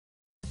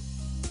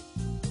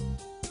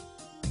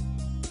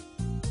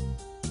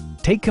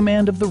Take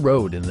command of the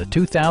road in the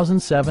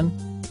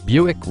 2007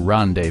 Buick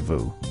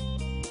Rendezvous.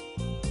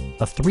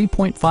 A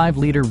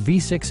 3.5-liter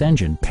V6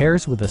 engine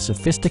pairs with a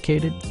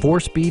sophisticated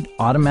 4-speed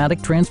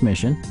automatic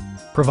transmission,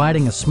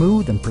 providing a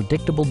smooth and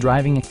predictable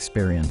driving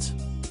experience.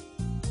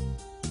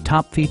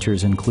 Top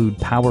features include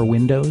power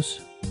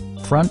windows,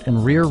 front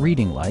and rear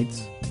reading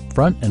lights,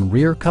 front and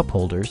rear cup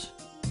holders,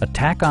 a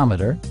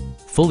tachometer,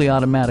 fully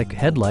automatic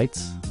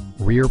headlights,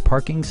 rear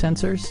parking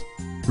sensors,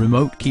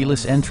 remote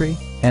keyless entry,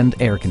 and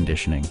air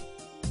conditioning.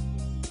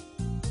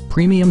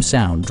 Premium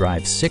sound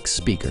drives 6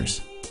 speakers,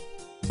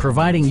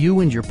 providing you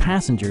and your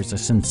passengers a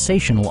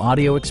sensational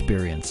audio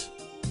experience.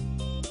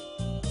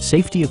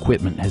 Safety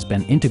equipment has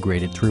been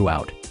integrated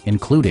throughout,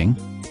 including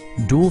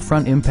dual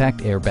front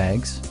impact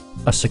airbags,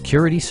 a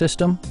security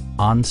system,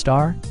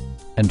 OnStar,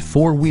 and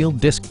 4-wheel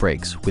disc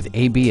brakes with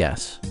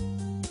ABS.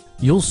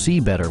 You'll see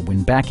better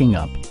when backing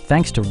up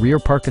thanks to Rear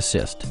Park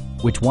Assist,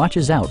 which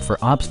watches out for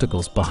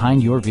obstacles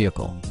behind your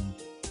vehicle.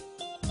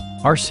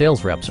 Our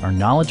sales reps are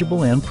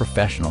knowledgeable and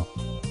professional.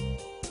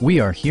 We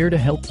are here to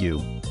help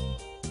you.